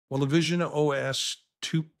Well, the visionOS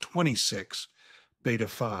 226 Beta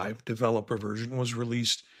 5 developer version was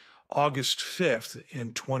released August 5th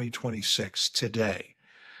in 2026 today.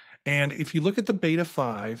 And if you look at the Beta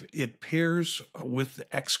 5, it pairs with the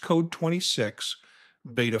Xcode 26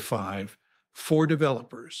 Beta 5 for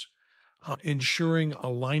developers, ensuring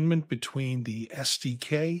alignment between the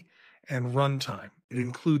SDK and runtime. It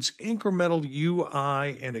includes incremental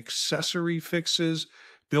UI and accessory fixes,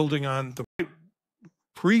 building on the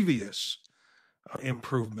previous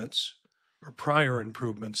improvements or prior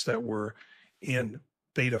improvements that were in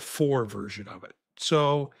beta 4 version of it.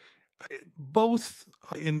 So both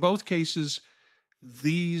in both cases,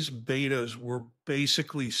 these betas were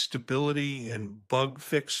basically stability and bug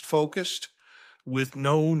fixed focused with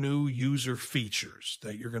no new user features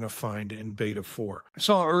that you're going to find in beta 4. I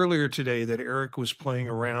saw earlier today that Eric was playing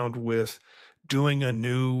around with doing a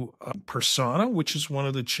new persona, which is one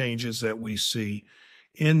of the changes that we see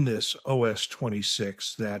in this OS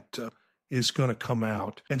 26 that is going to come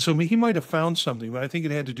out. And so he might have found something, but I think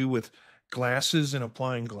it had to do with glasses and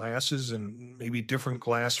applying glasses and maybe different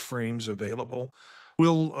glass frames available.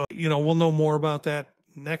 We'll know more about that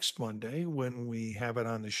next Monday when we have it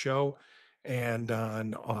on the show. And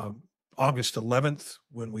on August 11th,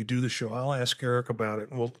 when we do the show, I'll ask Eric about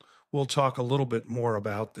it, and we'll talk a little bit more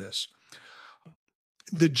about this.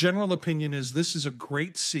 The general opinion is this is a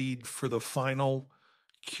great seed for the final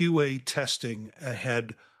QA testing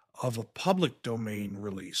ahead of a public domain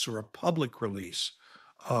release or a public release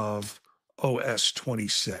of OS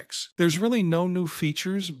 26. There's really no new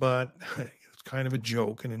features, but it's kind of a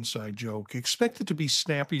joke, an inside joke. Expect it to be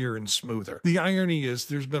snappier and smoother. The irony is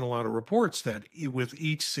there's been a lot of reports that with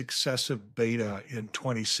each successive beta in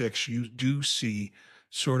 26, you do see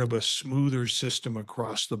sort of a smoother system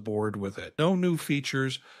across the board with it. No new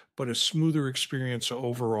features, but a smoother experience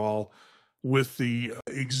overall with the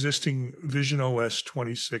existing visionOS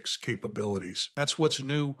 26 capabilities. That's what's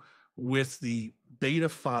new with the beta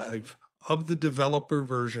 5 of the developer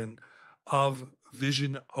version of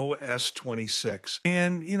visionOS 26.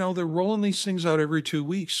 And, they're rolling these things out every 2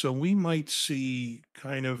 weeks. So we might see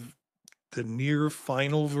kind of the near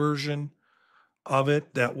final version of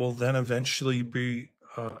it that will then eventually be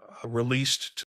released